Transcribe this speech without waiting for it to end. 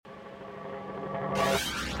We are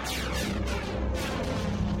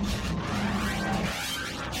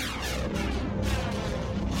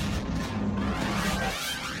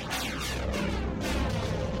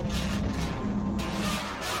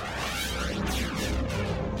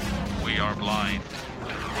blind to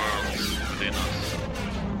the worlds within us,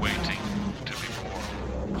 waiting to be born.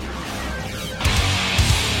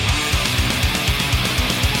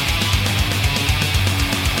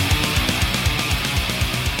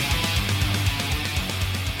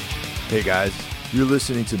 Hey guys, you're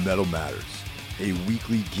listening to Metal Matters, a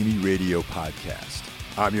weekly Gimme Radio podcast.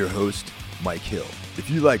 I'm your host, Mike Hill. If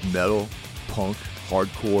you like metal, punk,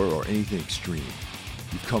 hardcore, or anything extreme,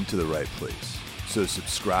 you've come to the right place. So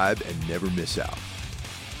subscribe and never miss out.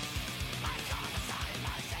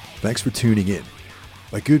 Thanks for tuning in.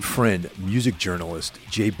 My good friend, music journalist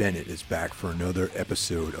Jay Bennett is back for another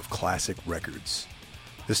episode of Classic Records.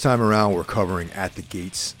 This time around, we're covering At the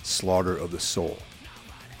Gates, Slaughter of the Soul.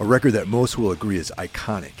 A record that most will agree is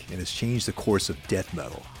iconic and has changed the course of death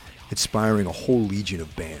metal, inspiring a whole legion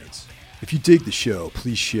of bands. If you dig the show,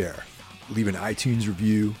 please share, leave an iTunes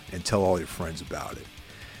review, and tell all your friends about it.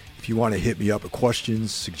 If you want to hit me up with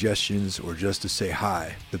questions, suggestions, or just to say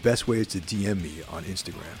hi, the best way is to DM me on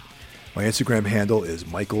Instagram. My Instagram handle is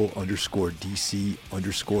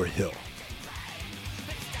Michael_DC_Hill.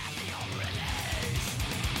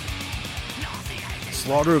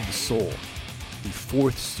 Slaughter of the Soul, the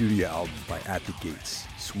fourth studio album by At the Gates,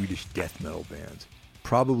 Swedish death metal band.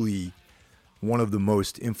 Probably one of the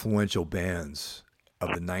most influential bands of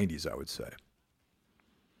the 90s, I would say.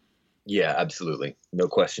 Yeah, absolutely. No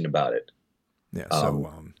question about it. Yeah,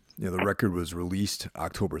 so the record was released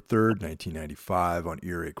October 3rd, 1995 on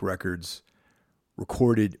Earache Records,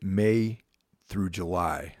 recorded May through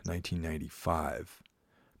July 1995,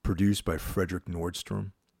 produced by Fredrik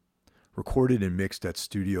Nordstrom, recorded and mixed at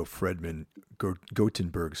Studio Fredman,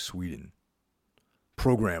 Gothenburg, Sweden.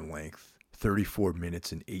 Program length, 34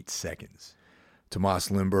 minutes and 8 seconds. Tomas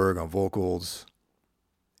Lindberg on vocals,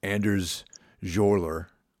 Anders Jorler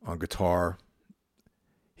on guitar.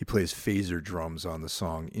 He plays phaser drums on the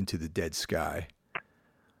song Into the Dead Sky.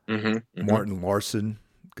 Martin Larsson,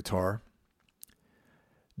 guitar.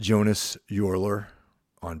 Jonas Jorler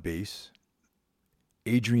on bass.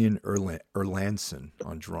 Adrian Erlandson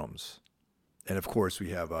on drums. And of course,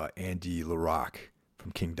 we have Andy LaRock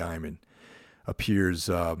from King Diamond. Appears,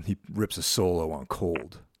 he rips a solo on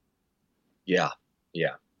Cold. Yeah.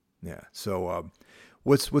 So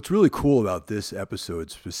what's really cool about this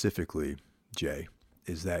episode specifically, Jay,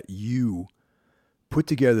 is that you put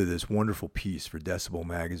together this wonderful piece for Decibel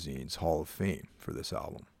Magazine's Hall of Fame for this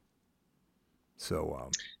album.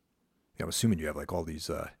 So I'm assuming you have like all these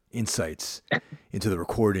insights into the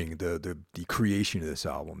recording, the creation of this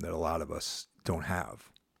album that a lot of us don't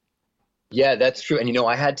have. Yeah, that's true. And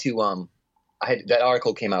I had to that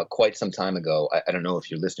article came out quite some time ago. I don't know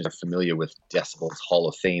if your listeners are familiar with Decibel's Hall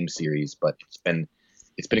of Fame series, but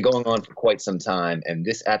it's been going on for quite some time. And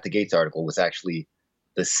this At the Gates article was actually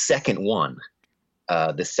the second one,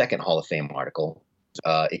 the second Hall of Fame article.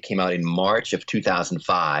 It came out in March of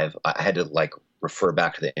 2005. I had to refer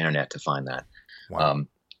back to the internet to find that. Wow.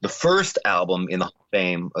 The first album in the Hall of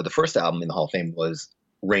Fame was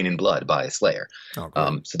Rain and Blood by Slayer. Oh,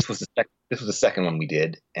 great. So this was the second one we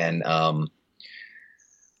did. And I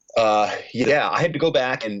had to go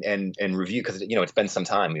back and review because it's been some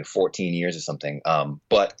time, 14 years or something.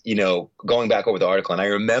 But going back over the article, and I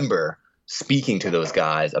remember speaking to those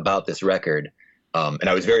guys about this record, and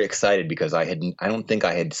I was very excited because I don't think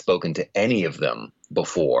I had spoken to any of them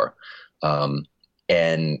before. And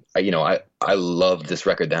I loved this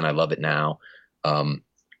record then. I love it now.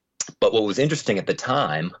 But what was interesting at the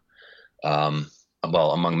time,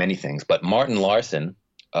 among many things, but Martin Larsson,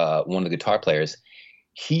 one of the guitar players,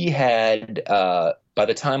 he had, by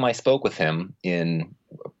the time I spoke with him in,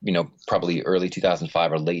 probably early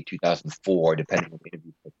 2005 or late 2004, depending on the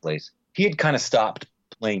interview took place, he had kind of stopped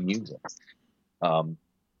playing music.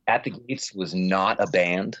 At the Gates was not a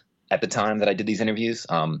band at the time that I did these interviews.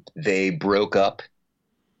 They broke up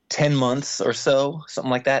 10 months or so,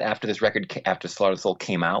 something like that, after this record, after Slaughter of the Soul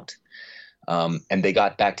came out. And they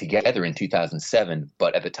got back together in 2007.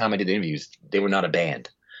 But at the time I did the interviews, they were not a band.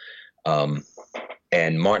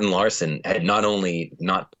 And Martin Larsson had not only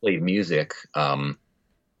not played music in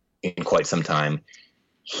quite some time,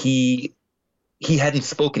 he hadn't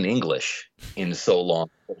spoken English in so long.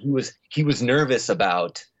 He was nervous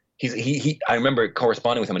about. I remember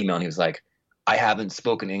corresponding with him on email, and he was like, "I haven't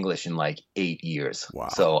spoken English in 8 years, Wow.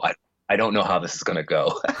 So I don't know how this is going to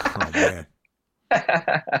go." Oh, man.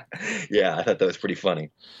 Yeah, I thought that was pretty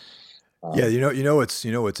funny. Yeah,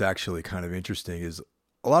 what's actually kind of interesting is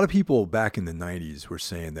a lot of people back in the '90s were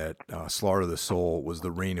saying that Slaughter of the Soul was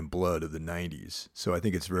the Reign in Blood of the '90s. So I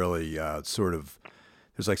think it's really sort of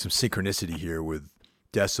there's like some synchronicity here with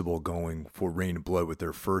Decibel going for Reign in Blood with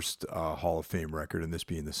their first Hall of Fame record, and this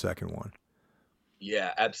being the second one.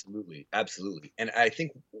 Yeah, absolutely, absolutely. And I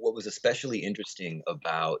think what was especially interesting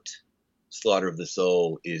about Slaughter of the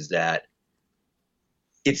Soul is that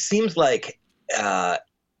it seems like there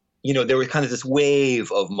was kind of this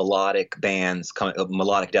wave of melodic bands, of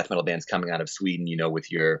melodic death metal bands coming out of Sweden.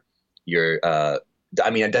 With your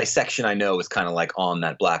Dissection, I know, is kind of like on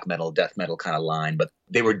that black metal, death metal kind of line, but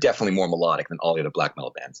they were definitely more melodic than all the other black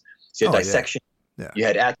metal bands. So you had Dissection, you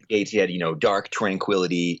had At the Gates, you had Dark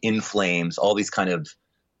Tranquillity, In Flames, all these kind of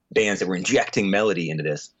bands that were injecting melody into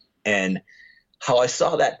this. And how I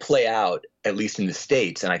saw that play out, at least in the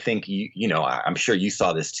States, and I think I'm sure you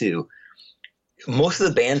saw this too. Most of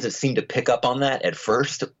the bands that seemed to pick up on that at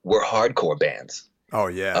first were hardcore bands. Oh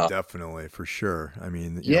yeah, definitely, for sure. I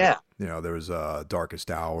mean, there was Darkest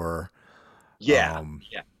Hour. Yeah,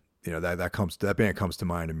 that band comes to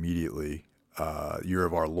mind immediately. Year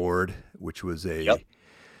of Our Lord, which was a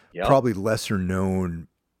probably lesser known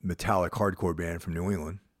metallic hardcore band from New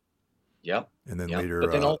England. Yep. And then later,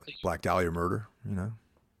 Black Dahlia Murder.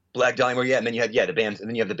 Black Dahlia Murder, and then you had the bands, and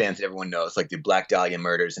then you have the bands that everyone knows, like the Black Dahlia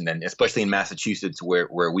Murders, and then especially in Massachusetts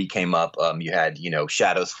where we came up, you had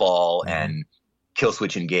Shadows Fall and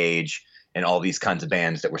Killswitch Engage and all these kinds of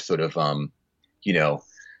bands that were sort of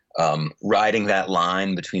riding that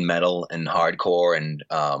line between metal and hardcore, and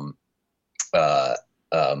but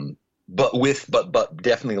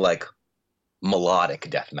definitely like melodic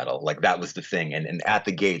death metal, like that was the thing, and At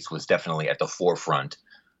the Gates was definitely at the forefront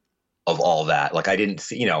of all that. Like I didn't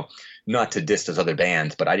see, not to diss those other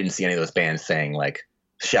bands, but I didn't see any of those bands saying like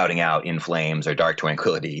shouting out In Flames or Dark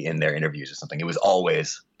Tranquillity in their interviews or something. It was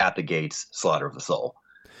always At the Gates, Slaughter of the Soul.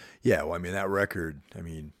 Yeah, well, I mean, that record,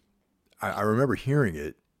 I remember hearing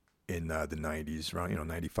it in the 90s, around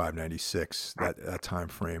 95, 96, that time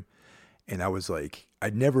frame, and I was like,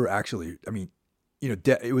 I'd never actually,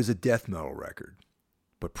 it was a death metal record,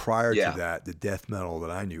 but prior to that, the death metal that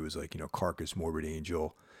I knew was like, Carcass, Morbid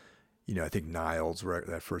Angel. I think Nile's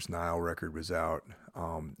that first Nile record was out.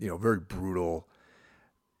 Very brutal,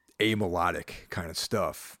 amelodic kind of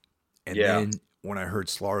stuff. And then when I heard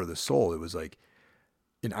Slaughter of the Soul, it was like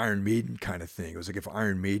an Iron Maiden kind of thing. It was like if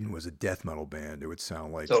Iron Maiden was a death metal band, it would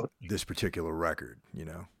sound like this particular record.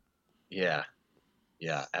 Yeah,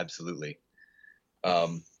 absolutely.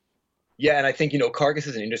 And I think Carcass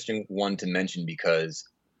is an interesting one to mention because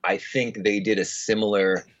I think they did a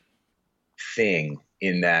similar thing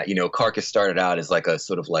in that, Carcass started out as like a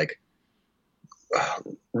sort of like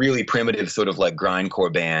really primitive sort of like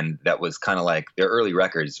grindcore band that was kind of like their early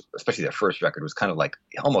records, especially their first record, was kind of like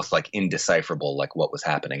almost like indecipherable, like what was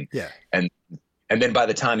happening. Yeah. And then by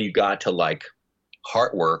the time you got to like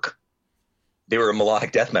Heartwork, they were a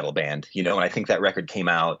melodic death metal band, and I think that record came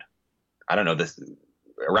out, I don't know,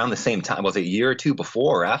 around the same time. Was it a year or two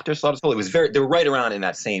before or after Slaughter of the Soul? It was they were right around in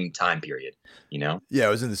that same time period, Yeah, it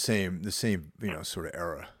was in the same sort of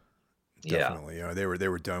era. Definitely. They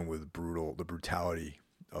were done with the brutality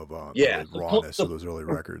of the rawness of those early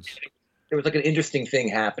records. There was like an interesting thing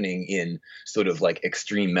happening in sort of like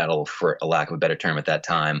extreme metal, for a lack of a better term, at that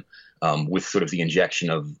time, with sort of the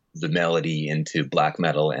injection of the melody into black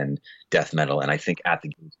metal and death metal, and I think At the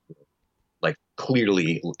Gates, like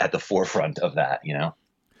clearly at the forefront of that,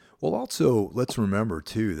 Well, also let's remember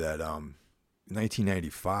too that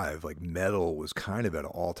 1995, like metal was kind of at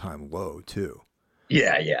an all-time low too.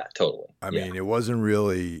 Yeah, totally. I mean, it wasn't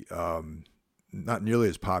really not nearly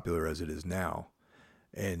as popular as it is now,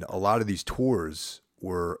 and a lot of these tours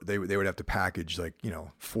were they would have to package like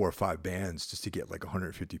 4 or 5 bands just to get like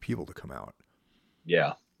 150 people to come out.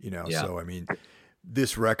 Yeah. So I mean,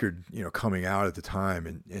 this record coming out at the time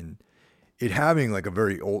and it having like a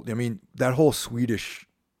very old, that whole Swedish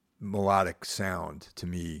melodic sound to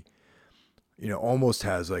me, almost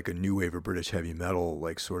has like a new wave of British heavy metal,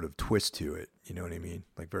 like sort of twist to it. You know what I mean?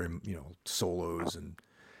 Like very, solos and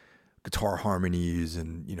guitar harmonies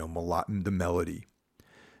and, the melody.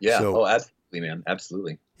 Yeah. So, absolutely, man.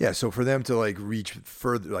 Absolutely. Yeah. So for them to like reach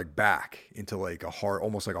further, like back into like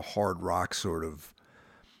almost like a hard rock sort of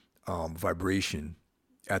vibration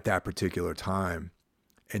at that particular time,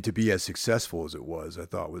 and to be as successful as it was, I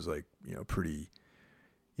thought was like, pretty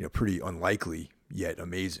unlikely yet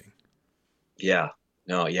amazing. Yeah.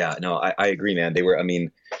 No, I agree, man. They were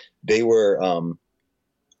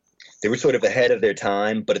sort of ahead of their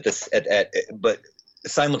time, but but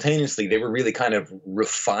simultaneously they were really kind of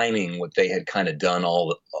refining what they had kind of done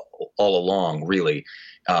all along, really.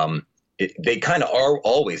 They kind of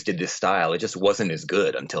always did this style. It just wasn't as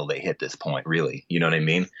good until they hit this point, really. You know what I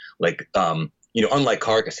mean? Like, unlike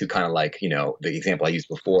Carcass, who kind of like, the example I used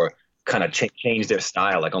before, kind of changed their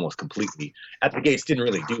style like almost completely. At the Gates didn't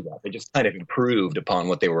really do that. They just kind of improved upon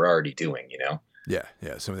what they were already doing, Yeah.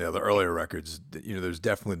 Some of the other earlier records, there's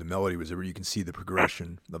definitely the melody was where you can see the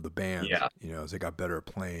progression of the band. Yeah. As they got better at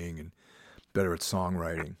playing and better at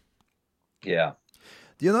songwriting. Yeah.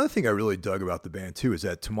 The other thing I really dug about the band too is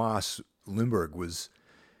that Tomas Lindberg was,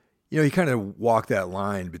 he kind of walked that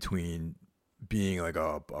line between being like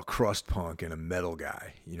a crust punk and a metal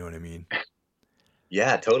guy. You know what I mean?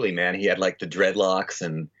 Yeah, totally, man. He had like the dreadlocks,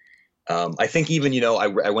 and I think even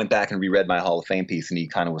I went back and reread my Hall of Fame piece, and he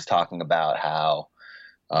kind of was talking about how,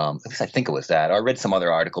 at least I think it was that. Or I read some other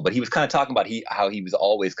article, but he was kind of talking about how he was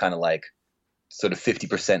always kind of like sort of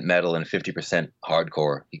 50% metal and 50%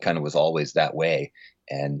 hardcore. He kind of was always that way,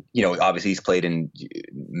 and obviously he's played in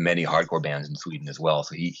many hardcore bands in Sweden as well.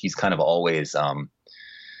 So he's kind of always,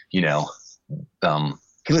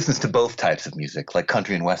 he listens to both types of music, like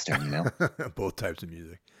country and western, Both types of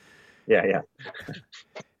music. Yeah.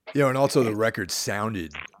 And also the record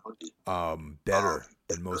sounded better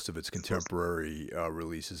than most of its contemporary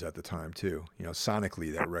releases at the time too.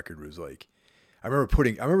 Sonically, that record was like, I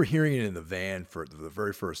remember hearing it in the van for the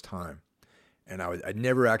very first time, and I'd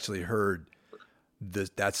never actually heard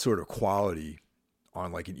that sort of quality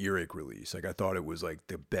on like an Earache release. Like I thought it was like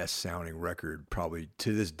the best sounding record probably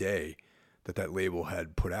to this day that label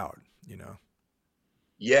had put out,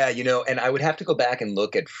 Yeah, and I would have to go back and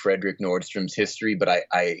look at Fredrik Nordstrom's history, but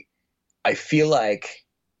I feel like,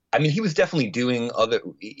 he was definitely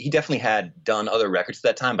he definitely had done other records at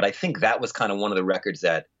that time, but I think that was kind of one of the records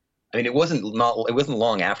that, it wasn't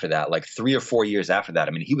long after that, like 3 or 4 years after that.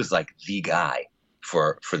 He was like the guy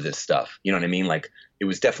for this stuff. You know what I mean? Like it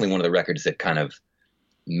was definitely one of the records that kind of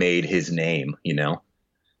made his name,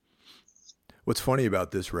 What's funny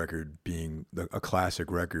about this record being a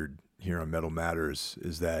classic record here on Metal Matters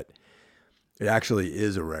is that it actually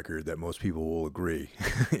is a record that most people will agree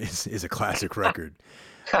is a classic record.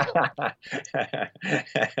 I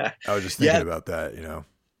was just thinking about that,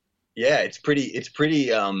 Yeah, it's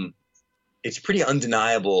pretty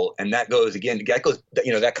undeniable, and that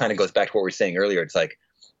kind of goes back to what we were saying earlier. It's like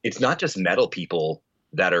it's not just metal people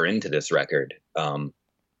that are into this record.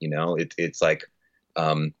 It's like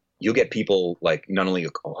you'll get people like not only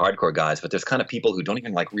hardcore guys, but there's kind of people who don't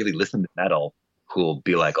even like really listen to metal who'll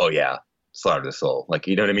be like, oh yeah, Slaughter of the Soul. Like,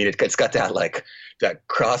 you know what I mean? It's got that like that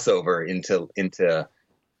crossover into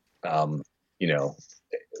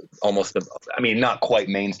almost not quite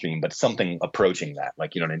mainstream, but something approaching that.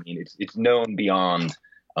 Like, you know what I mean? It's known beyond,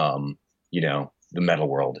 the metal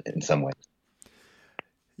world in some way.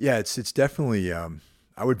 Yeah, it's definitely, I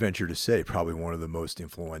would venture to say, probably one of the most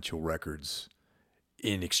influential records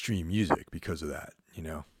in extreme music because of that,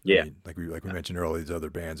 Yeah. Like we mentioned earlier, these other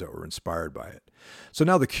bands that were inspired by it. So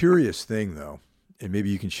now the curious thing though, and maybe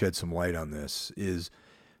you can shed some light on this, is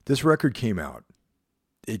this record came out.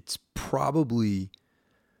 It's probably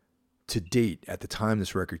to date at the time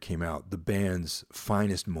this record came out, the band's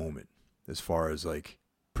finest moment as far as like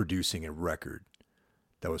producing a record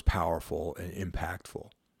that was powerful and impactful.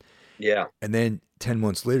 Yeah. And then 10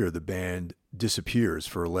 months later, the band disappears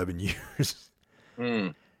for 11 years.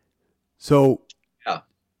 So,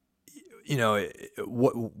 any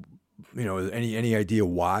idea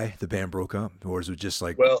why the band broke up, or is it just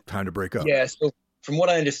like time to break up? Yeah. So from what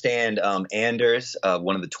I understand, Anders,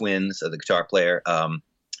 one of the twins, the guitar player,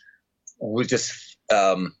 was just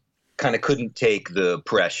kind of couldn't take the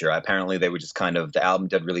pressure. Apparently, they were just the album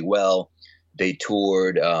did really well. They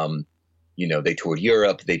toured, they toured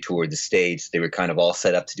Europe, they toured the States. They were kind of all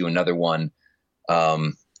set up to do another one.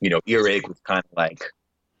 Earache was kind of like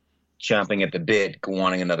chomping at the bit,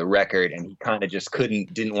 wanting another record, and he kind of just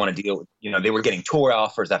didn't want to deal with, they were getting tour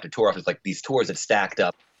offers after tour offers, like these tours had stacked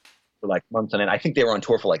up for like months on end. I think they were on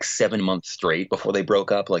tour for like 7 months straight before they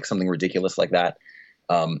broke up, like something ridiculous like that.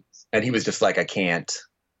 And he was just like, I can't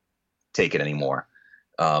take it anymore.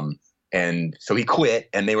 And so he quit,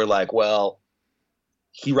 and they were like, well,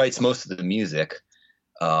 he writes most of the music.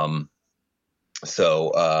 What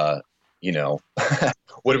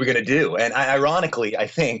are we going to do? And ironically, I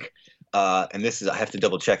think, and I have to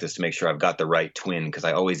double check this to make sure I've got the right twin, because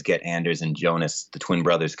I always get Anders and Jonas, the twin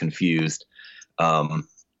brothers, confused.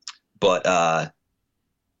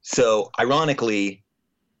 So ironically,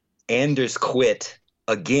 Anders quit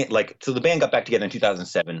again. So the band got back together in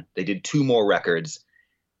 2007. They did 2 more records,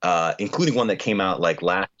 including one that came out like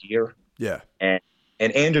last year. Yeah.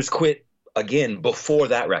 And Anders quit again before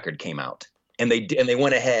that record came out, and they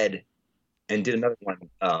went ahead and did another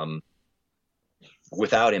one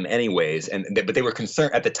without him, anyways. But they were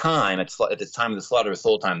concerned at the time. At the time of the Slaughter of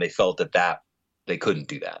Soul time, they felt that they couldn't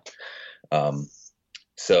do that.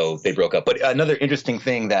 So they broke up. But another interesting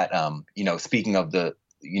thing that speaking of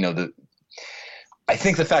I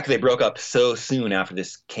think the fact that they broke up so soon after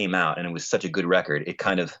this came out, and it was such a good record, it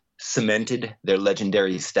kind of cemented their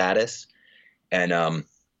legendary status. And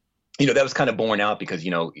that was kind of borne out because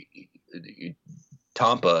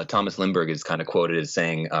Thomas Lindbergh is kind of quoted as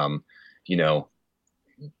saying,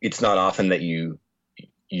 it's not often that you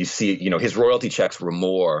see, his royalty checks were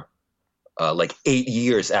more like 8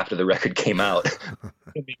 years after the record came out.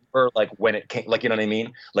 Or like when it came, like, you know what I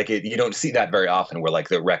mean? Like you don't see that very often where like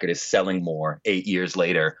the record is selling more 8 years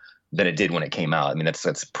later than it did when it came out. I mean,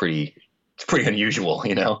 it's pretty unusual,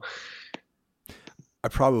 I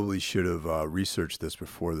probably should have researched this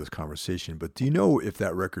before this conversation, but do you know if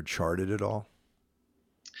that record charted at all?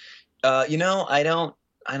 I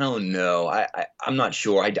don't know. I'm not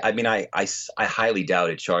sure. I mean, I highly doubt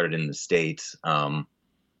it charted in the States.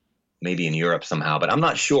 Maybe in Europe somehow, but I'm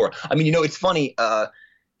not sure. I mean, it's funny.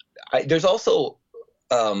 There's also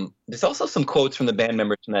some quotes from the band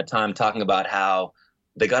members from that time talking about how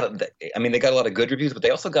they got a lot of good reviews, but they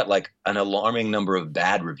also got like an alarming number of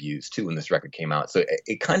bad reviews too when this record came out. So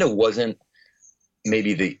it kind of wasn't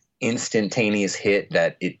maybe the instantaneous hit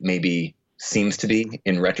that it maybe seems to be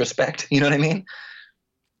in retrospect. You know what I mean?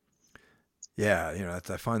 Yeah,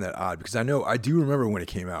 I find that odd because I do remember when it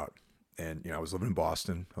came out, and I was living in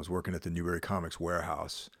Boston. I was working at the Newbury Comics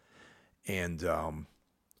warehouse, and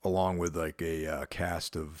along with like a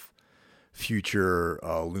cast of future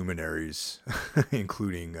luminaries,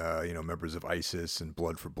 including members of ISIS and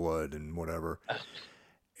Blood for Blood and whatever.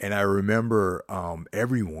 And I remember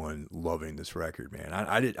everyone loving this record, man.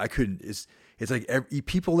 I couldn't. It's like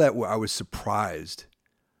people that I was surprised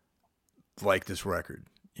like this record.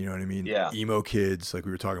 You know what I mean? Yeah. Emo kids, like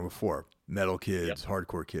we were talking before, metal kids,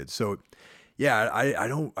 hardcore kids. So, yeah,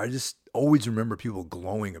 I just always remember people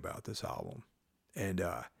glowing about this album, and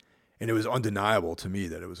it was undeniable to me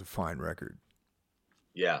that it was a fine record.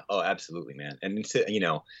 Yeah. Oh, absolutely, man. And it's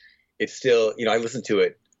still, I listen to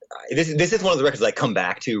it. This is one of the records I come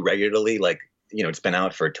back to regularly. Like, it's been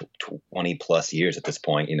out for 20 plus years at this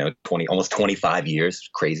point. almost 25 years.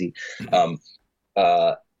 Crazy.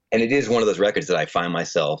 And it is one of those records that I find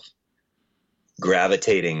myself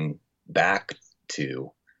gravitating back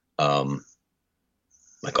to. I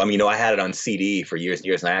had it on CD for years and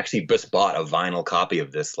years, and I actually just bought a vinyl copy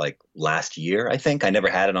of this like last year. I think I never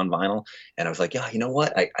had it on vinyl, and I was like, yeah, you know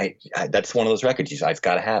what? I that's one of those records I've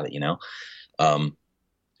got to have it, And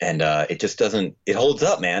it just doesn't. It holds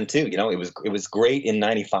up, man. Too, it was great in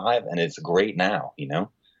 '95, and it's great now.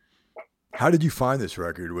 How did you find this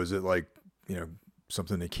record? Was it like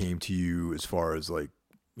something that came to you as far as like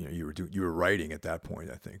you were writing at that point,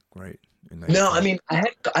 I think, right? No, I mean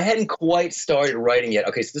I hadn't quite started writing yet.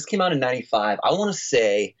 Okay, so this came out in '95. I want to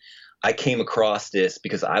say I came across this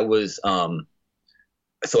because I was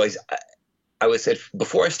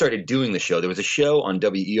before I started doing the show, there was a show on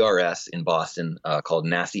WERS in Boston called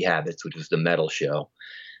Nasty Habits, which was the metal show.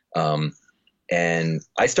 And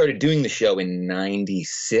I started doing the show in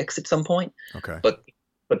 '96 at some point. Okay. But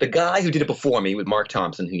the guy who did it before me, with Mark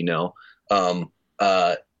Thompson, who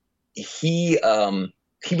he would,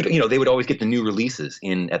 they would always get the new releases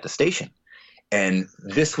in at the station. And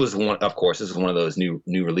this was one of those new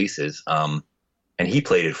releases. And he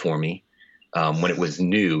played it for me when it was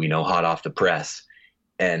new, hot off the press.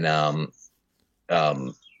 And I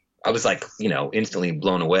was like, instantly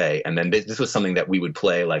blown away. And then this was something that we would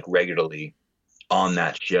play like regularly on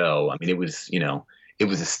that show. I mean, it was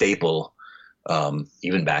a staple.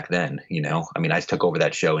 Even back then, I mean, I took over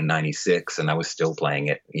that show in '96 and I was still playing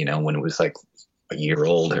it, when it was like a year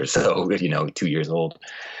old or so, 2 years old.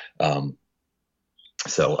 Yeah,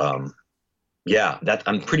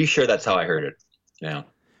 I'm pretty sure that's how I heard it. Yeah.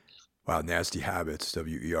 Wow. Nasty Habits,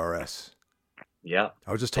 WERS. Yeah.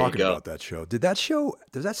 I was just talking about that show. Does that show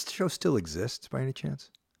still exist by any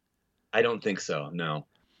chance? I don't think so. No.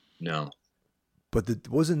 But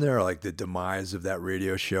wasn't there like the demise of that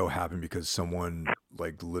radio show happened because someone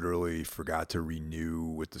like literally forgot to renew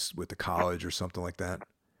with the college or something like that?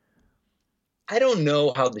 I don't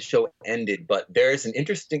know how the show ended, but there's an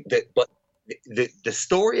interesting the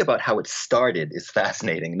story about how it started is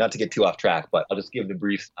fascinating. Not to get too off track, but I'll just give the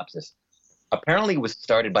brief synopsis. Apparently, it was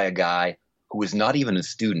started by a guy who was not even a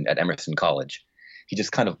student at Emerson College. He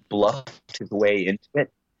just kind of bluffed his way into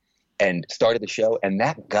it and started the show. And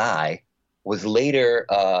that guy was later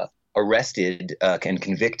arrested and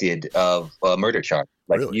convicted of a murder charge,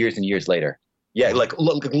 like Really? years and years later. Yeah, like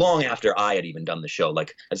long after I had even done the show,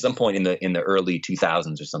 like at some point in the early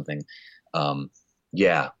 2000s or something.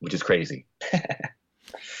 Yeah, which is crazy.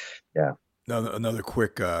 Yeah. Now, another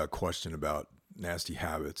quick question about Nasty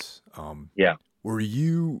Habits. Yeah. Were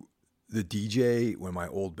you the DJ when my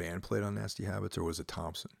old band played on Nasty Habits, or was it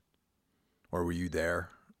Thompson? Or were you there?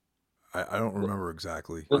 I don't remember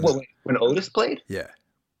exactly. When Otis played? Yeah.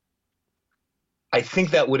 I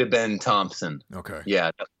think that would have been Thompson. Okay. Yeah,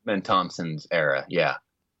 that would have been Thompson's era. Yeah.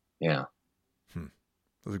 Yeah.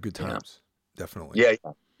 Those are good times. Yeah. Definitely.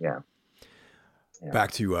 Yeah.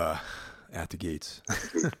 Back to At the Gates.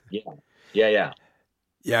 Yeah.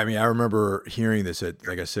 Yeah, I mean, I remember hearing this at,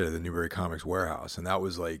 like I said, at the Newbury Comics Warehouse, and that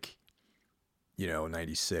was like,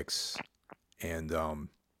 96. And,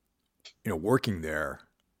 working there,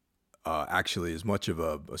 actually, as much of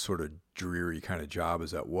a sort of dreary kind of job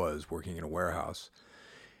as that was, working in a warehouse,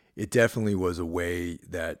 it definitely was a way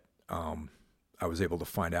that I was able to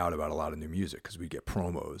find out about a lot of new music, because we'd get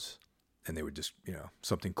promos, and they would just,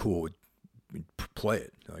 something cool would play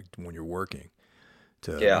it, like when you're working,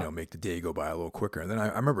 to make the day go by a little quicker. And then I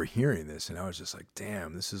remember hearing this, and I was just like,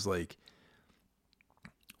 damn, this is like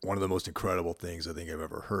one of the most incredible things I think I've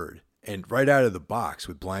ever heard. And right out of the box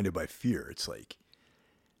with Blinded by Fear, it's like,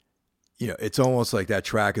 it's almost like that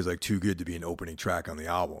track is like too good to be an opening track on the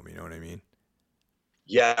album. You know what I mean?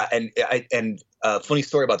 Yeah, and funny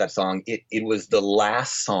story about that song. It was the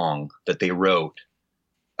last song that they wrote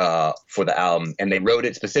for the album, and they wrote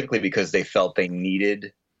it specifically because they felt they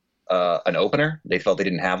needed an opener. They felt they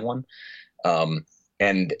didn't have one.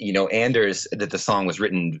 And Anders, that the song was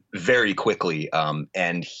written very quickly,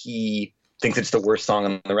 and he thinks it's the worst song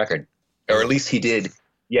on the record, or at least he did.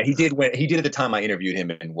 Yeah, he did at the time I interviewed him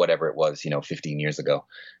in whatever it was, 15 years ago.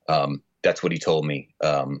 That's what he told me.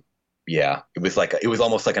 Yeah, it was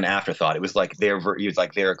almost like an afterthought. It was like they're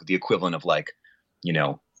the equivalent of like,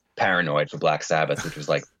 Paranoid for Black Sabbath, which was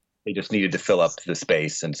like they just needed to fill up the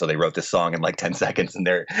space, and so they wrote this song in like 10 seconds, and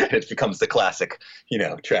it becomes the classic,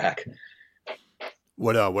 track.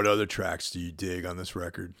 What other tracks do you dig on this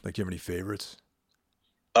record? Like, do you have any favorites?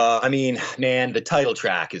 I mean, man, the title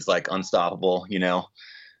track is like unstoppable,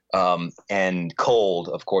 and Cold,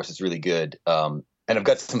 of course, is really good. And I've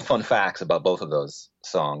got some fun facts about both of those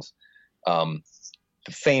songs. The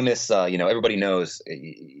famous, everybody knows,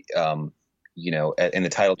 in the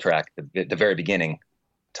title track, the very beginning,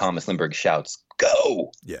 Thomas Lindbergh shouts,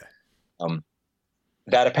 "Go!" Yeah.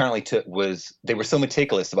 That apparently they were so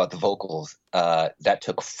meticulous about the vocals, that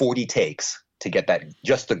took 40 takes to get that,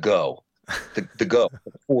 just the go, the go,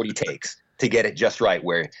 40 takes to get it just right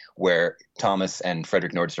where Thomas and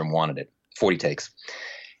Frederick Nordstrom wanted it. 40 takes.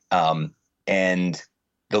 And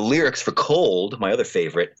the lyrics for Cold, my other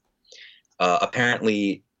favorite,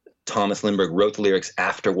 apparently Thomas Lindbergh wrote the lyrics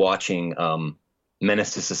after watching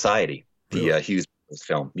Menace to Society, the Hughes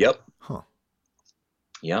film. Yep. Huh.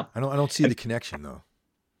 Yeah. I don't see the connection though.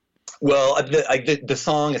 Well, the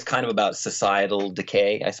song is kind of about societal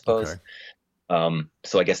decay, I suppose. Okay.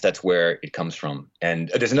 So I guess that's where it comes from. And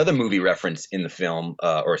there's another movie reference in the film,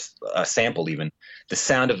 or a sample even, the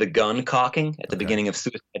sound of the gun cocking at the beginning of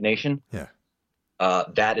Suicide Nation. Yeah.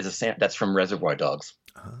 That is that's from Reservoir Dogs.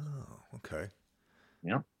 Oh, okay.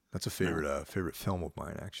 Yeah. That's a favorite film of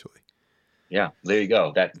mine, actually. Yeah, there you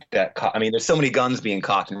go. I mean, there's so many guns being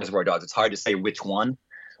cocked in Reservoir Dogs. It's hard to say which one,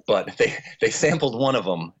 but they sampled one of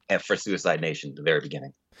them for Suicide Nation at the very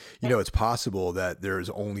beginning. It's possible that there is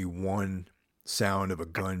only one sound of a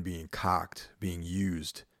gun being cocked being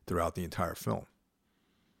used throughout the entire film.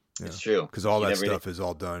 It's true, because all that stuff is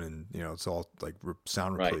all done, and it's all like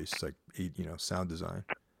sound replaced, like sound design.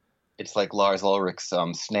 It's like Lars Ulrich's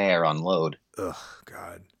snare on Load. Ugh,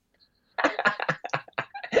 God.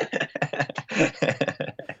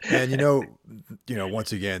 And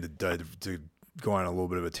once again, to go on a little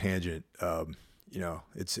bit of a tangent,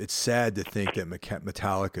 it's sad to think that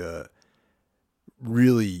Metallica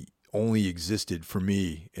really only existed for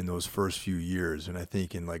me in those first few years, and I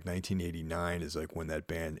think in like 1989 is like when that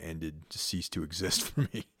band ceased to exist for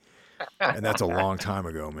me, and that's a long time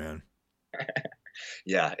ago, man.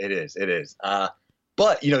 Yeah, it is.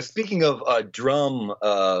 But speaking of drum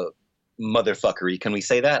motherfuckery, can we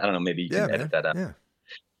say that? I don't know. Maybe you can edit that out. Yeah.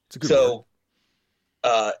 It's a good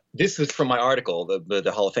word. This was from my article,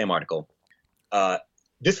 the Hall of Fame article.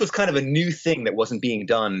 This was kind of a new thing that wasn't being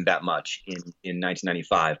done that much in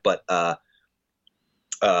 1995. But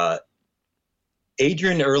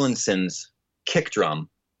Adrian Erlandson's kick drum,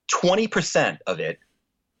 20% of it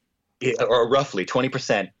or roughly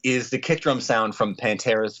 20%, is the kick drum sound from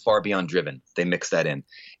Pantera's Far Beyond Driven. They mix that in.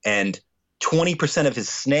 And 20% of his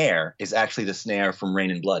snare is actually the snare from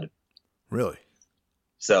Rain and Blood. Really?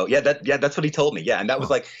 So that's what he told me. Yeah, and that was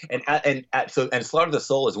like, and Slaughter of the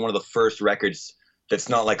Soul is one of the first records that's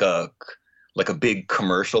not like a big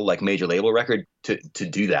commercial, like major label record to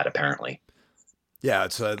do that, apparently. Yeah,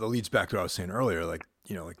 it's that leads back to what I was saying earlier. Like,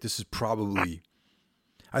 you know, like this is probably,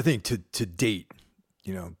 I think to date,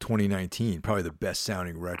 you know, 2019, probably the best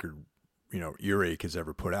sounding record, you know, Earache has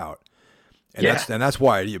ever put out. And that's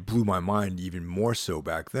why it blew my mind even more so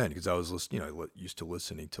back then, because I was listening, you know, used to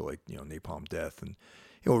listening to like, you know, Napalm Death, and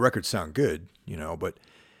you know, records sound good, you know, but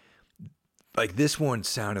like this one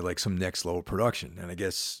sounded like some next level production, and I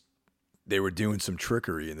guess they were doing some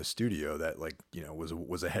trickery in the studio that, like, you know,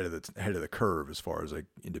 was ahead of the curve as far as like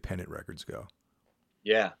independent records go.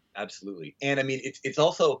 Yeah, absolutely. And I mean, it's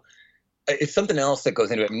also, it's something else that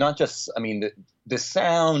goes into it. Not just, I mean, the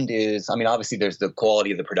sound is, I mean, obviously there's the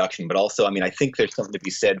quality of the production, but also, I mean, I think there's something to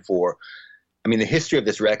be said for, I mean, the history of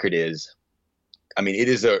this record is, I mean, it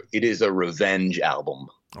is a revenge album.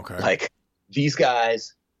 Okay. Like, these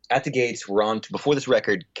guys at the Gates were on, before this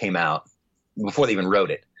record came out, before they even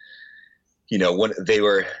wrote it, you know, when they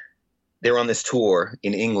were on this tour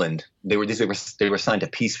in England. They were signed to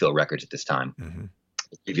Peaceville Records at this time,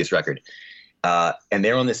 the previous record. And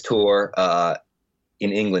they're on this tour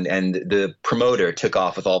in England, and the promoter took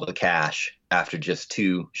off with all the cash after just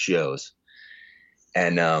 2 shows.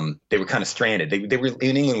 And they were kind of stranded. They were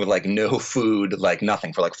in England with like no food, like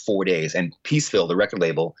nothing, for like 4 days. And Peaceville, the record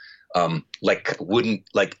label,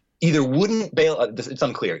 either wouldn't bail. It's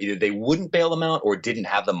unclear. Either they wouldn't bail them out or didn't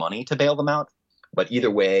have the money to bail them out. But either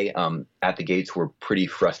way, At the Gates were pretty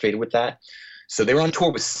frustrated with that. So they were on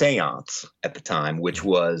tour with Seance at the time, which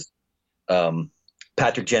was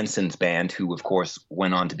Patrick Jensen's band, who of course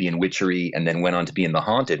went on to be in Witchery and then went on to be in The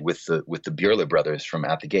Haunted with the Bueller brothers from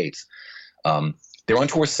At the Gates. They were on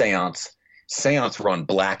tour with Seance. Seance were on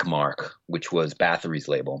Black Mark, which was Bathory's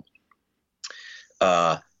label.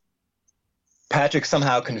 Patrick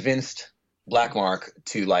somehow convinced Black Mark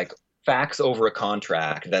to like fax over a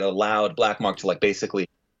contract that allowed Black Mark to like basically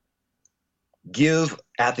give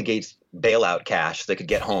At the Gates bailout cash so they could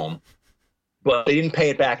get home, but they didn't pay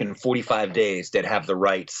it back in 45 days. They'd have the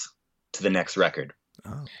rights to the next record.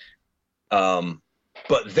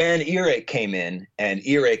 But then Earache came in, and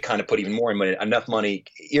Earache kind of put even more money, enough money.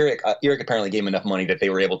 Earache apparently gave him enough money that they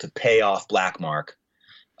were able to pay off Black Mark,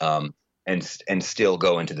 and still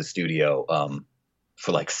go into the studio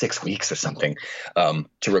for like 6 weeks or something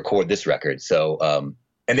to record this record. So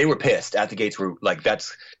and they were pissed. At the Gates were like,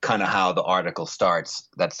 that's kind of how the article starts.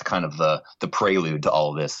 That's kind of the prelude to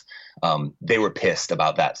all of this. They were pissed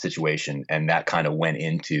about that situation, and that kind of went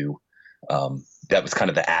into that was kind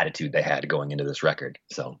of the attitude they had going into this record.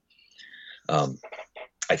 So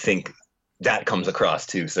I think that comes across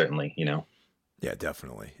too, certainly, you know. Yeah,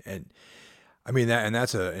 definitely. And I mean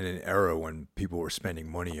that's in an era when people were spending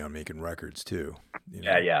money on making records too. You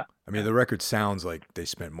know? Yeah. I mean, the record sounds like they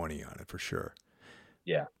spent money on it for sure.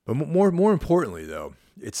 Yeah. But more importantly, though,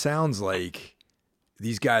 it sounds like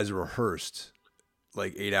these guys rehearsed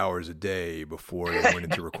like 8 hours a day before they went in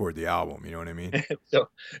to record the album. You know what I mean? So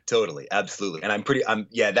totally, absolutely. And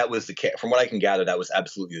that was the case. From what I can gather, that was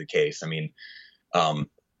absolutely the case. I mean,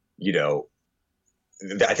 you know,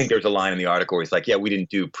 I think there's a line in the article where he's like, yeah, we didn't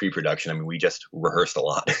do pre-production. I mean, we just rehearsed a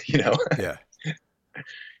lot, you know? Yeah.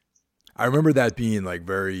 I remember that being like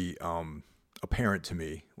very apparent to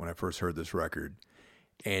me when I first heard this record,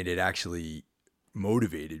 and it actually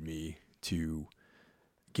motivated me to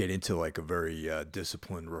get into like a very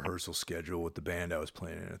disciplined rehearsal schedule with the band I was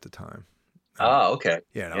playing in at the time. Oh, okay.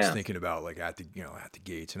 Yeah, and I was thinking about like at the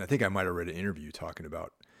Gates, and I think I might have read an interview talking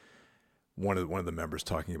about one of the members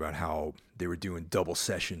talking about how they were doing double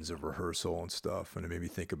sessions of rehearsal and stuff, and it made me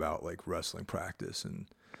think about like wrestling practice and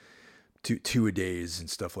two-a-days and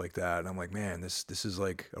stuff like that. And I'm like, man, this is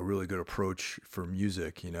like a really good approach for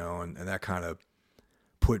music, you know, and that kind of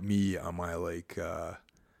put me on my like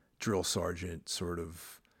drill sergeant sort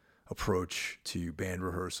of approach to band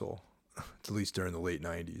rehearsal, at least during the late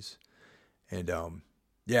 90s. And and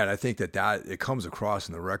I think that it comes across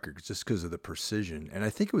in the record just because of the precision. And I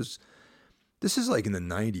think this is like in the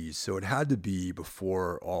 90s, so it had to be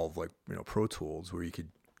before all of like, you know, Pro Tools, where you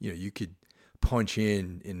could punch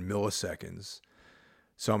in milliseconds.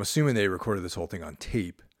 So I'm assuming they recorded this whole thing on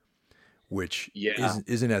tape, which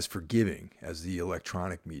isn't as forgiving as the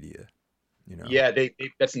electronic media, you know? Yeah,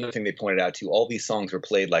 that's another thing they pointed out too. All these songs were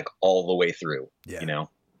played like all the way through, you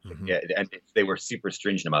know? Mm-hmm. Yeah, and they were super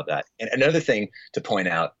stringent about that. And another thing to point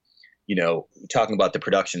out, talking about the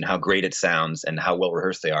production, how great it sounds and how well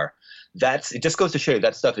rehearsed they are. It just goes to show you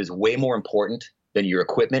that stuff is way more important than your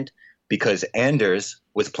equipment, because Anders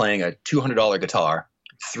was playing a $200 guitar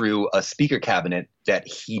through a speaker cabinet that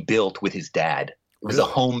he built with his dad. It was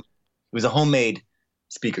a homemade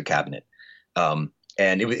speaker cabinet. And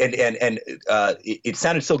it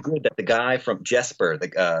sounded so good that the guy from Jesper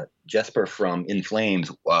from In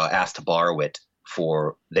Flames, asked to borrow it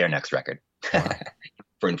for their next record.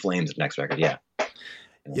 For In Flames' next record, yeah.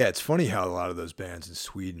 Yeah, it's funny how a lot of those bands in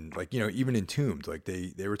Sweden, like, even Entombed, like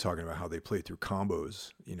they were talking about how they played through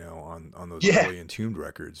combos, on those early Entombed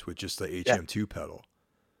records with just the HM2 pedal.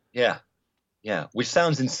 Yeah, yeah, which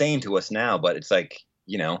sounds insane to us now, but it's like,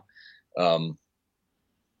 I'm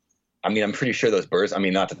pretty sure those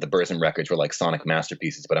not that the Burzum records were like sonic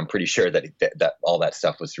masterpieces, but I'm pretty sure that all that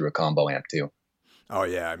stuff was through a combo amp too. Oh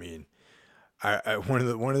yeah, I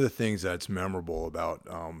one of the things that's memorable about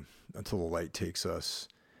Until the Light Takes Us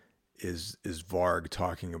is Varg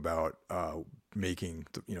talking about making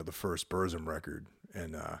the first Burzum record,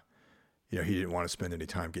 and he didn't want to spend any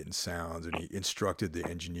time getting sounds, and he instructed the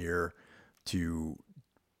engineer to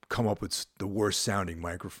come up with the worst sounding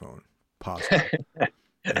microphone possible.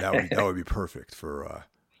 And that would be perfect for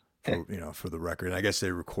the record. And I guess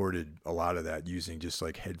they recorded a lot of that using just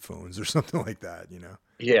like headphones or something like that,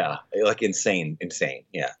 Yeah, like insane.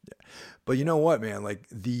 Yeah. But you know what, man? Like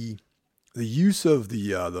the use of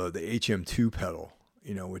the HM2 pedal,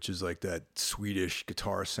 which is like that Swedish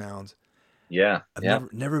guitar sound. Yeah.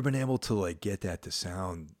 I've never been able to like get that to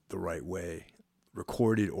sound the right way,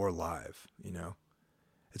 recorded or live.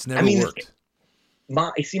 It's never worked.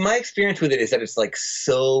 My experience with it is that it's like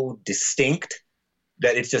so distinct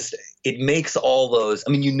that it makes all those,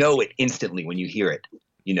 it instantly when you hear it,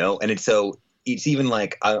 and it's even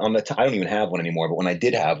like I don't even have one anymore, but when I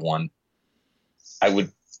did have one, I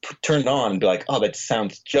would turn it on and be like, oh, that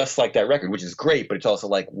sounds just like that record, which is great. But it's also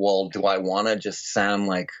like, well, do I want to just sound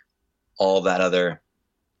like all that other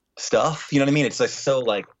stuff? You know what I mean? It's like, so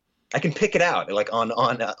like, I can pick it out, like on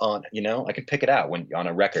I can pick it out when on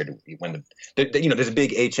a record, when there's a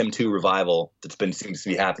big HM2 revival seems to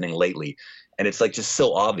be happening lately, and it's like just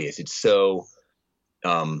so obvious. It's so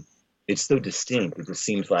distinct. It just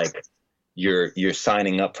seems like you're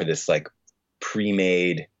signing up for this like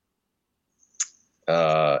pre-made.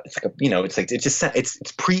 It's like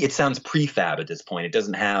it sounds prefab at this point. It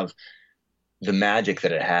doesn't have the magic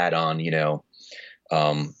that it had on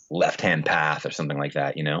Left Hand Path or something like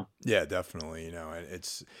that, Yeah, definitely.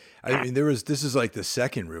 And this is like the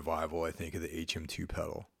second revival, I think, of the HM2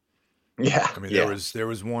 pedal. Yeah. There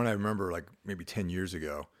was one I remember like maybe 10 years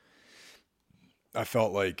ago. I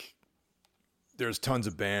felt like there's tons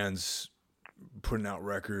of bands putting out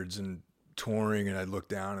records and touring, and I'd look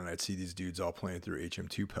down and I'd see these dudes all playing through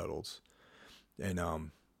HM2 pedals. And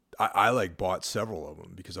I like bought several of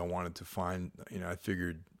them because I wanted to find, I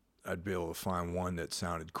figured I'd be able to find one that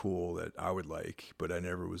sounded cool that I would like, but I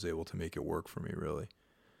never was able to make it work for me, really.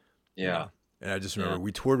 Yeah. And I just remember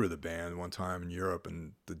we toured with a band one time in Europe,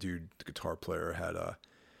 and the guitar player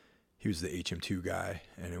he was the HM2 guy,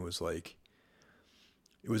 and it was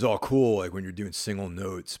all cool, like when you're doing single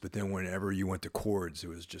notes, but then whenever you went to chords, it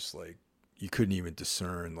was just like, you couldn't even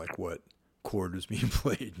discern like what chord was being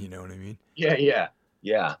played, you know what I mean? Yeah.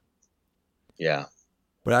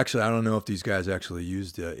 But actually, I don't know if these guys actually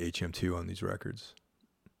used HM2 on these records.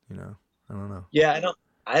 I don't know. Yeah,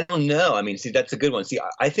 I don't know. See, that's a good one. See,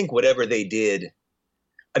 I think whatever they did,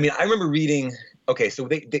 I remember reading. Okay, so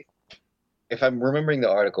they if I'm remembering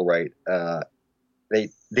the article right, they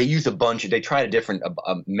used a bunch. They tried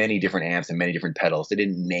many different amps and many different pedals. They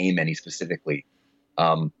didn't name any specifically.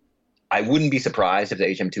 I wouldn't be surprised if the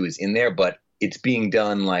HM2 is in there, but it's being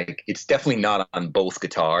done like it's definitely not on both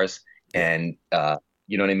guitars, and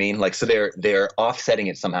you know what I mean? Like, so they're offsetting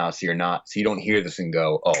it somehow, so you don't hear this and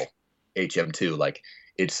go, oh, HM2. Like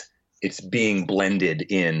it's being blended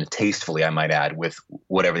in tastefully, I might add, with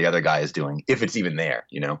whatever the other guy is doing, if it's even there,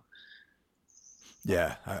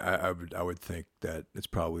 Yeah, I would think that it's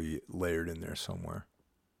probably layered in there somewhere,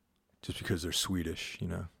 just because they're Swedish,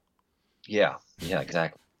 Yeah,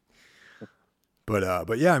 exactly. But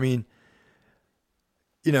yeah,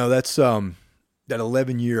 that's that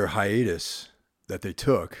 11-year hiatus that they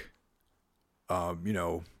took.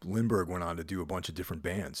 Lindbergh went on to do a bunch of different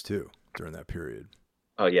bands too during that period.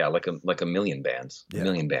 Oh yeah, like a million bands. Yeah. A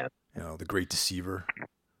million bands. The Great Deceiver.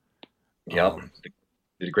 Yep.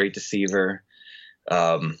 The Great Deceiver.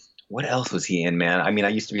 What else was he in, man? I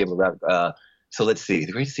used to be able to rap. So let's see.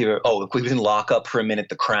 The Great Deceiver. Oh, he was in Lock Up for a minute.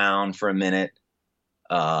 The Crown for a minute.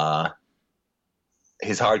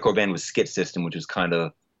 His hardcore band was Skit System, which was kind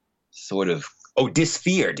of sort of. Oh,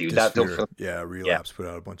 Dysphere, dude. Dysphere. Yeah, Yeah, Relapse put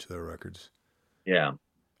out a bunch of their records. yeah.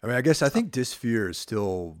 I mean, I think Dysphere is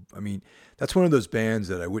still. I mean, that's one of those bands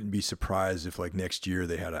that I wouldn't be surprised if like next year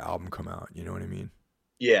they had an album come out. You know what I mean?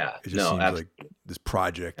 Yeah, It just no, seems absolutely. like this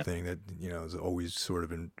project thing that is always sort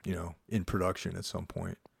of in production at some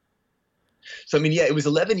point. So I mean, yeah, it was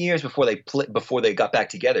 11 years before before they got back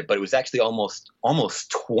together, but it was actually almost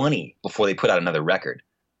 20 before they put out another record.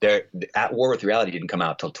 Their At War with Reality didn't come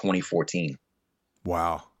out till 2014.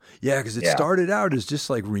 Wow. Yeah, because it Yeah, started out as just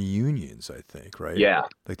like reunions, I think, right? yeah,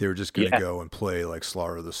 Like they were just gonna yeah. go and play like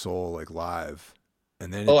Slaughter of the Soul like live,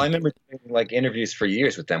 and then Oh, I remember doing like interviews for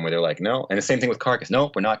years with them where they're like, no, and the same thing with Carcass.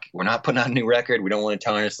 Nope, we're not putting out a new record. We don't want to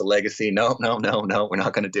tarnish the legacy. No, no, no, no, we're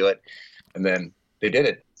not going to do it. And then they did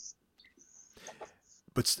it.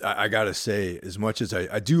 But I gotta say, as much as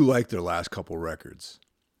I do like their last couple records,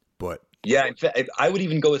 but Yeah, in fact, I would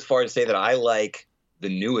even go as far as to say that I like the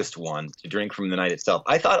newest one, To Drink from the Night Itself.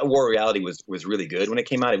 I thought A War Reality was really good when it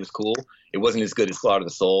came out. It was cool. It wasn't as good as Slaughter of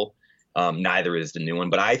the Soul. Neither is the new one.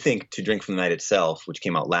 But I think To Drink from the Night Itself, which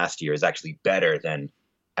came out last year, is actually better than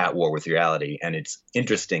At War with Reality. And it's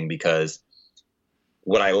interesting because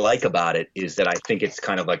what I like about it is that I think it's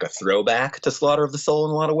kind of like a throwback to Slaughter of the Soul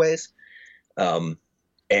in a lot of ways. And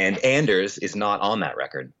Anders is not on that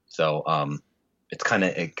record. So it kind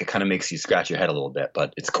of makes you scratch your head a little bit,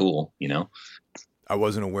 but it's cool, you know? I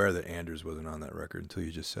wasn't aware that Anders wasn't on that record until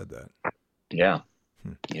you just said that. Yeah.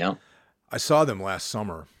 Hmm. Yeah. I saw them last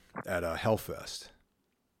summer at Hellfest,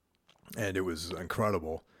 and it was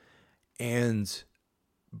incredible. And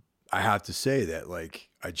I have to say that like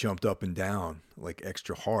I jumped up and down like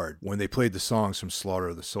extra hard when they played the songs from Slaughter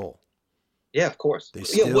of the Soul. Yeah, of course. They Yeah,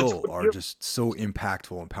 still are just so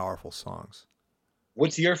impactful and powerful songs.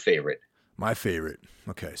 what's your favorite? My favorite,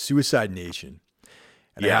 okay, Suicide Nation.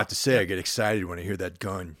 And I Yeah. have to say, I get excited when I hear that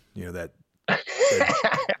gun, that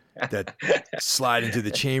slide into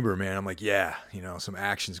the chamber, man. I'm like, yeah, some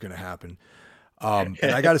action's going to happen. And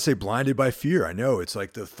I got to say, Blinded by Fear. I know it's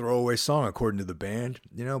like the throwaway song according to the band,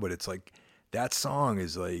 but it's like that song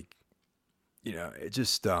is like, it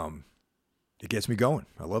just, it gets me going.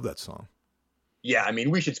 I love that song. Yeah, I mean,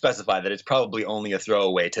 we should specify that it's probably only a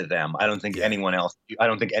throwaway to them. I don't think anyone else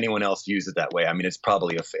views it that way. I mean, it's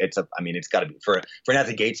probably it's got to be for an At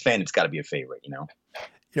the Gates fan, it's got to be a favorite,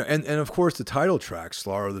 And of course the title track,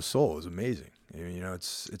 Slaughter of the Soul, is amazing.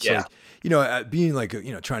 It's Yeah. like, being like,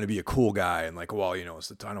 trying to be a cool guy and like, well,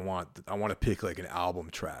 I want to pick like an album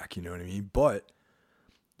track, you know what I mean? But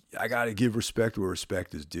I got to give respect where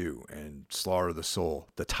respect is due. And Slaughter of the Soul,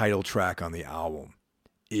 the title track on the album,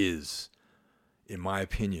 is, in my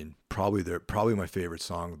opinion, probably my favorite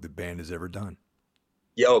song the band has ever done.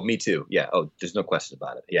 Yeah, oh, me too. Yeah, oh, there's no question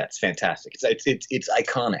about it. Yeah, it's fantastic. It's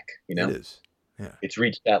iconic, It is. Yeah. It's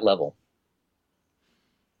reached that level.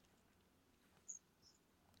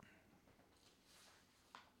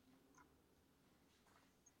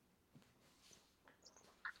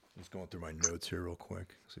 Just going through my notes here real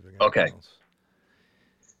quick. See if I got Okay. anything else.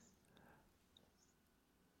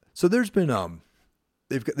 So there's been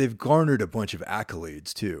they've garnered a bunch of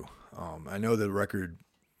accolades too. I know the record,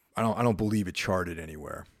 I don't believe it charted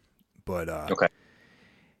anywhere, but Okay.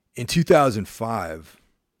 in 2005,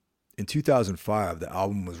 the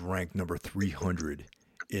album was ranked number 300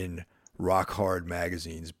 in Rock Hard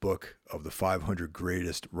Magazine's book of the 500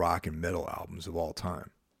 greatest rock and metal albums of all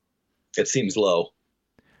time. It seems low.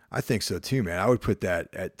 I think so too, man. I would put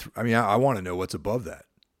that at. I want to know what's above that.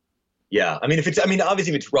 Yeah, I mean,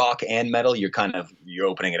 obviously if it's rock and metal, you're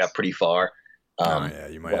opening it up pretty far. Yeah,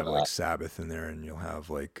 you might have like Sabbath in there, and you'll have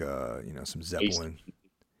like some Zeppelin.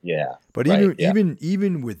 Yeah, But right,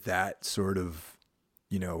 even with that sort of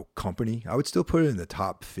company, I would still put it in the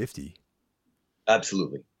top 50.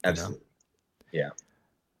 absolutely. Yeah.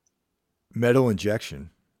 Metal Injection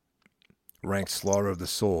ranked Slaughter of the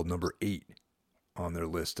Soul number 8 on their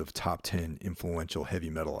list of top 10 influential heavy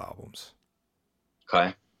metal albums.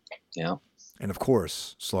 Okay. Yeah. And of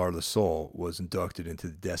course, Slaughter of the Soul was inducted into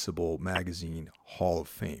the Decibel Magazine Hall of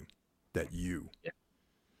Fame that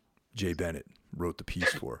Jay Bennett, wrote the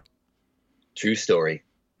piece for. True story.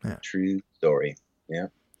 Yeah. True story. Yeah.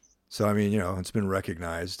 So, it's been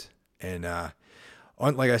recognized. And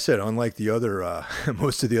like I said, unlike the other,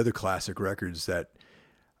 most of the other classic records that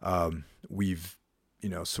we've,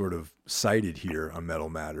 sort of cited here on Metal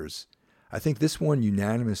Matters, I think this one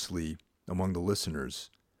unanimously among the listeners,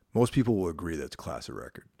 most people will agree that it's a classic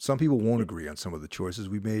record. Some people won't agree on some of the choices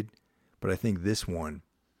we made, but I think this one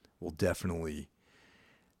will definitely,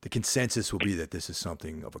 the consensus will be that this is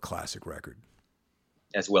something of a classic record.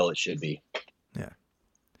 As well it should be. Yeah.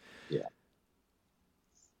 Yeah.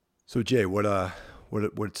 So Jay,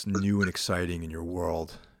 what's new and exciting in your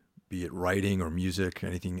world? Be it writing or music,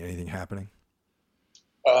 anything happening?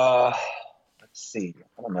 Let's see.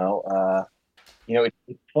 I don't know.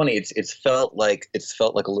 It's funny. It's felt like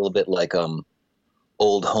a little bit like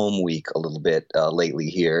old home week a little bit lately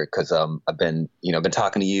here, because I've been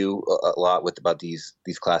talking to you a lot about these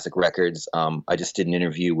classic records. I just did an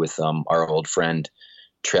interview with our old friend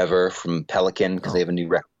Trevor from Pelican, because they have a new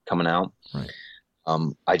record coming out. Right.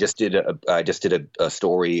 I just did a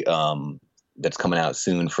story that's coming out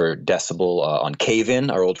soon for Decibel on Cave In,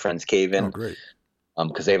 our old friends Cave In. Oh, great.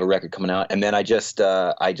 Because they have a record coming out, and then I just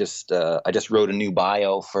wrote a new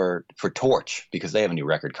bio for Torch, because they have a new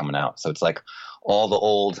record coming out. So it's like all the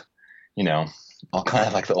old, all kind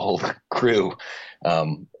of like the old crew, are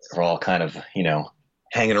all kind of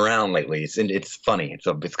hanging around lately. It's funny.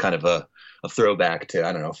 It's kind of a throwback to,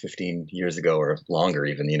 I don't know, 15 years ago or longer,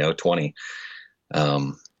 even 20.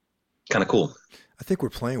 Kind of cool. I think we're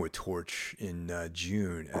playing with Torch in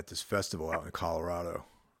June at this festival out in Colorado.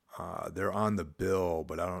 They're on the bill,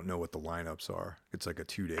 but I don't know what the lineups are. It's like a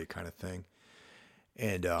 2-day kind of thing.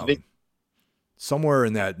 And somewhere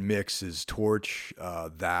in that mix is Torch,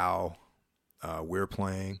 Thou, we're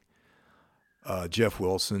playing, Jeff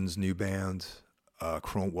Wilson's new band,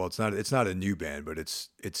 Chrome. Well, it's not a new band, but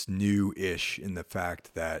it's new-ish in the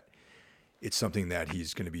fact that it's something that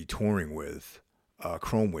he's going to be touring with.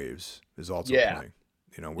 Chrome Waves is also playing.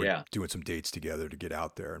 We're doing some dates together to get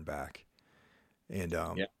out there and back. And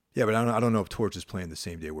yeah, but I don't know if Torch is playing the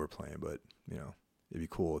same day we're playing, but it'd be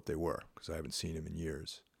cool if they were, because I haven't seen him in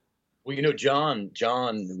years. Well, John,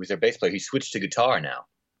 who was their bass player, he switched to guitar now.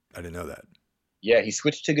 I didn't know that. Yeah, he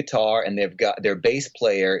switched to guitar, and they've got their bass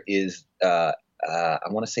player is I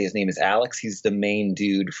want to say his name is Alex. He's the main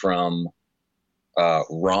dude from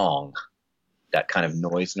Wrong, that kind of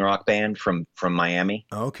noise and rock band from Miami.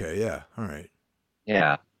 Okay, yeah, all right.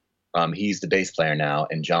 Yeah. He's the bass player now,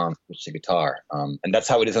 and John switched to guitar. And that's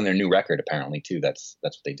how it is on their new record, apparently, too. That's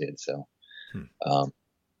what they did. So, a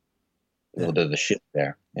little bit of a shift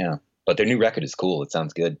there. Yeah. But their new record is cool. It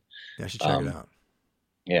sounds good. Yeah, I should check it out.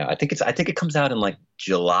 Yeah, I think it comes out in like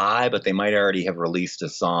July, but they might already have released a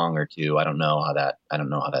song or two. I don't know how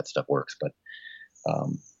that stuff works, but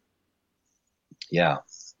yeah,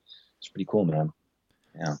 it's pretty cool, man.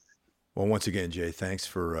 Yeah. Well, once again, Jay, thanks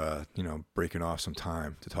for breaking off some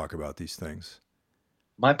time to talk about these things.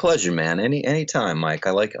 My pleasure, man. Anytime, Mike.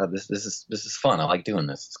 I like this. This is fun. I like doing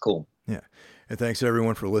this. It's cool. Yeah, and thanks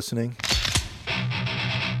everyone for listening.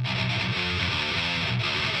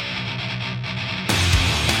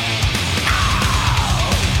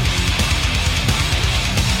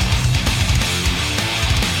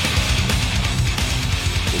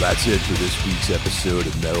 That's it for this week's episode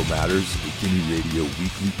of Metal Matters, a Gimme Radio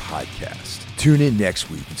weekly podcast. Tune in next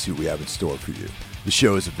week and see what we have in store for you. The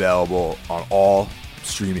show is available on all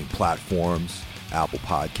streaming platforms, Apple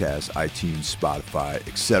Podcasts, iTunes, Spotify,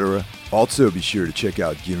 etc. Also, be sure to check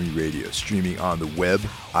out Gimme Radio, streaming on the web,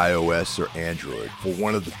 iOS, or Android, for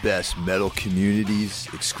one of the best metal communities,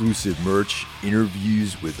 exclusive merch,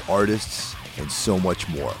 interviews with artists, and so much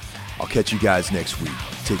more. I'll catch you guys next week.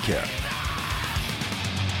 Take care.